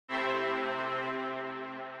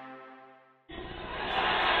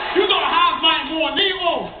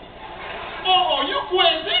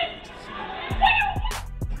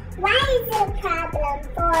Why is it a problem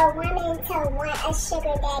for a woman to want a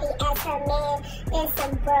sugar daddy as her man than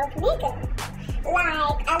some broke nigga?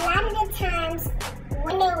 Like, a lot of the times,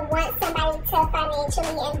 women want somebody to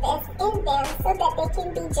financially invest in them so that they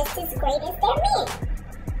can be just as great as their men.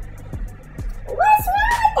 What's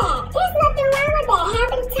wrong with that? There's nothing wrong with that.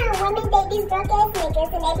 Half of the time, women date these broke ass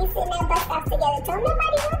niggas and they be sitting there bust off together. Don't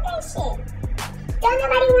nobody want that shit. Don't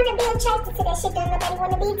nobody want to be attracted to that shit. Don't nobody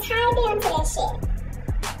want to be tied down to that shit.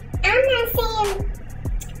 I'm not saying,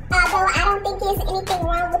 although I don't think there's anything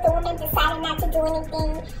wrong with the woman deciding not to do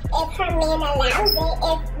anything if her man allows it,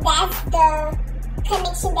 if that's the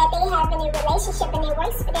connection that they have in a relationship and it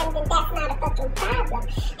works for them, then that's not a fucking problem.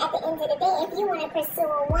 At the end of the day, if you want to pursue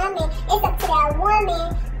a woman, it's up to that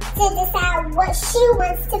woman to decide what she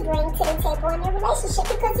wants to bring to the table in your relationship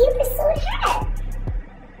because you pursued her.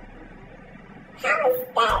 How is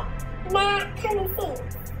that not common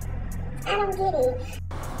sense? I don't get it.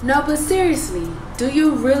 No, but seriously, do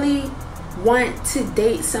you really want to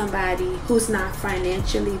date somebody who's not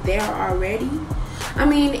financially there already? I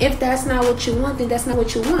mean, if that's not what you want, then that's not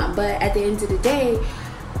what you want. But at the end of the day,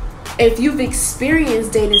 if you've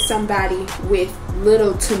experienced dating somebody with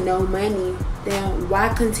little to no money, then why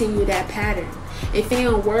continue that pattern? If it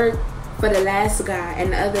don't work for the last guy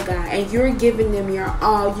and the other guy, and you're giving them your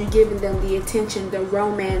all, you're giving them the attention, the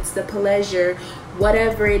romance, the pleasure,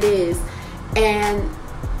 whatever it is, and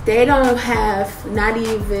they don't have not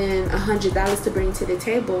even $100 to bring to the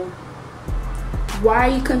table, why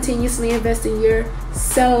are you continuously investing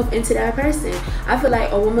yourself into that person? I feel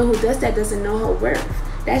like a woman who does that doesn't know her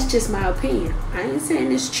worth. That's just my opinion. I ain't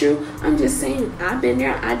saying it's true. I'm just saying I've been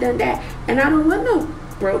there, I done that, and I don't want no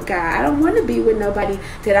broke guy. I don't want to be with nobody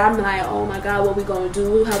that I'm like, oh my God, what we gonna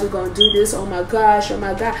do? How we gonna do this? Oh my gosh, oh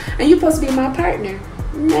my God. And you supposed to be my partner.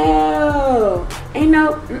 No, ain't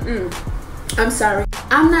no, I'm sorry.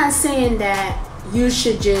 I'm not saying that you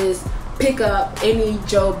should just pick up any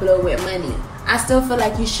Joe Blow with money. I still feel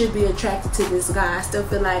like you should be attracted to this guy. I still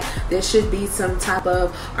feel like there should be some type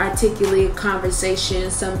of articulate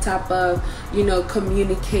conversation, some type of,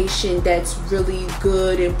 communication that's really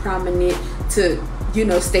good and prominent to,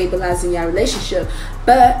 stabilizing your relationship.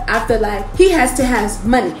 But I feel like he has to have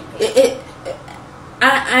money.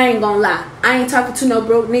 I ain't gonna lie. I ain't talking to no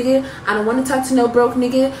broke nigga. I don't want to talk to no broke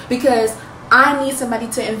nigga because I need somebody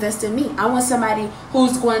to invest in me. I want somebody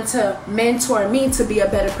who's going to mentor me to be a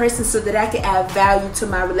better person so that I can add value to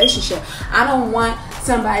my relationship. I don't want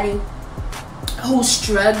somebody who's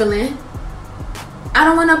struggling. I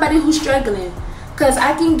don't want nobody who's struggling because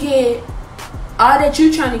I can get all that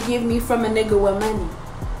you trying to give me from a nigga with money.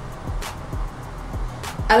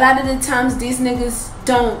 A lot of the times these niggas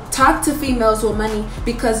don't talk to females with money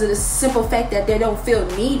because of the simple fact that they don't feel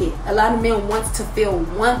needed. A lot of men want to feel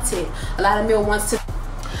wanted. A lot of men want to.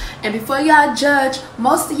 And before y'all judge,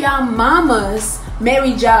 most of y'all mamas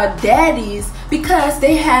married y'all daddies because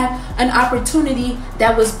they had an opportunity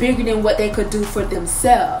that was bigger than what they could do for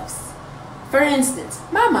themselves. For instance,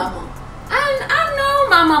 my mama. I know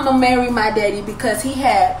my mama married my daddy because he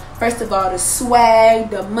had, first of all, the swag,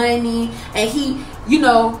 the money, and he,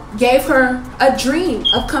 gave her a dream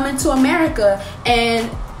of coming to America and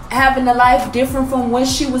having a life different from what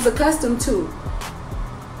she was accustomed to.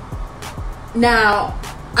 Now,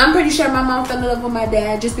 I'm pretty sure my mom fell in love with my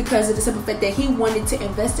dad just because of the simple fact that he wanted to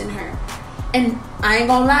invest in her. And I ain't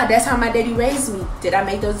gonna lie, that's how my daddy raised me. Did I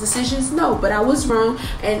make those decisions? No, but I was wrong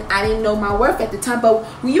and I didn't know my worth at the time. But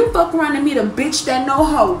when you fuck around and meet a bitch that know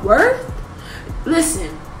her worth,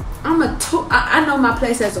 listen, I know my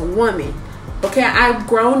place as a woman. Okay, I've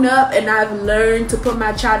grown up and I've learned to put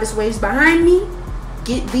my childish ways behind me,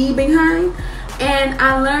 get thee behind, and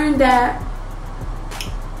I learned that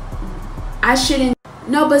I shouldn't.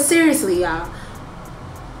 No, but seriously, y'all.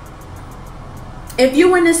 If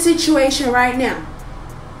you're in a situation right now,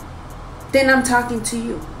 then I'm talking to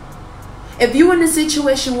you. If you're in a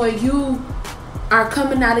situation where you are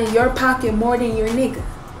coming out of your pocket more than your nigga,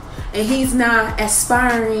 and he's not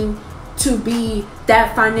aspiring to be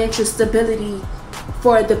that financial stability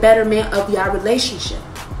for the betterment of your relationship,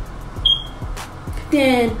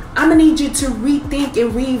 then I'm gonna need you to rethink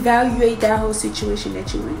and reevaluate that whole situation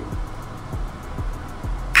that you're in.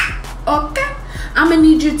 Okay? I'm gonna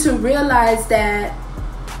need you to realize that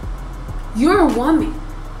you're a woman.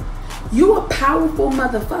 You a powerful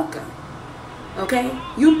motherfucker. Okay?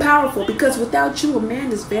 You powerful because without you, a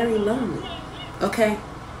man is very lonely. Okay?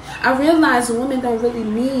 I realize women don't really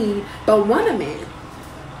need but want a man.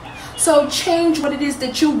 So change what it is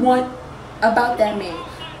that you want about that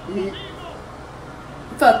man.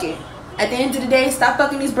 Fuck it. At the end of the day, stop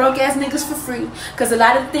fucking these broke ass niggas for free. Because a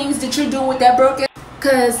lot of things that you're doing with that broke ass,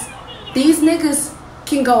 Cause these niggas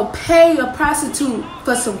can go pay a prostitute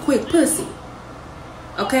for some quick pussy.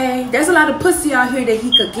 Okay? There's a lot of pussy out here that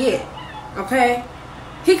he could get. Okay?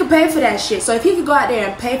 He could pay for that shit. So if he could go out there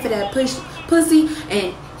and pay for that pussy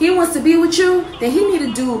and he wants to be with you, then he need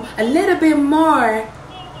to do a little bit more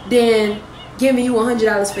than giving you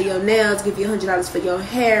 $100 for your nails, give you $100 for your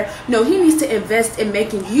hair. No, he needs to invest in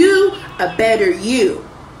making you a better you.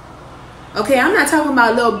 Okay, I'm not talking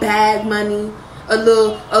about a little bag money, a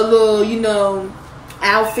little, you know,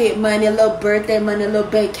 outfit money, a little birthday money, a little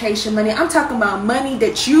vacation money. I'm talking about money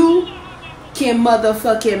that you can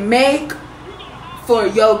motherfucking make for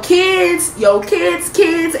your kids'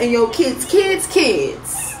 kids, and your kids'.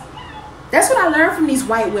 That's what I learned from these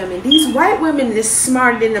white women. These white women is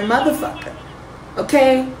smarter than a motherfucker.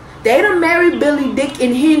 Okay? They done married Billy, Dick,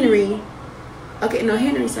 and Henry. Okay, no,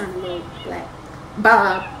 Henry sounded a little black.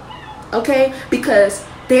 Bob. Okay? Because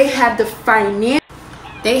they have the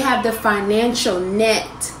financial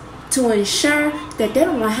net to ensure that they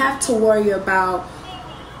don't have to worry about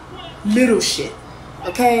little shit.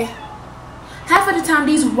 Okay? Half of the time,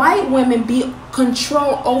 these white women be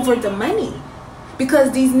control over the money.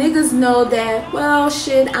 Because these niggas know that, well,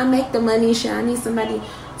 shit, I make the money, shit, I need somebody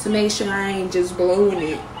to make sure I ain't just blowing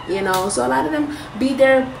it, you know. So a lot of them be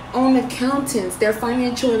their own accountants, their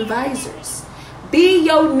financial advisors. Be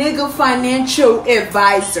your nigga financial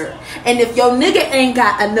advisor. And if your nigga ain't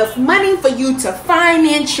got enough money for you to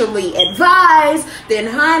financially advise, then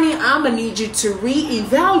honey, I'ma need you to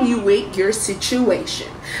reevaluate your situation.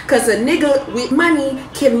 Cause a nigga with money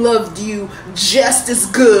can love you just as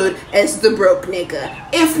good as the broke nigga,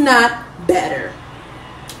 if not better.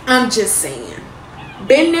 I'm just saying.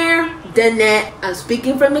 Been there, done that. I'm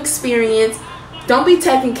speaking from experience. Don't be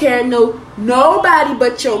taking care of nobody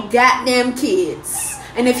but your goddamn kids.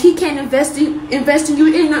 And if he can't invest in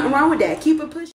you, ain't nothing wrong with that. Keep it pushing.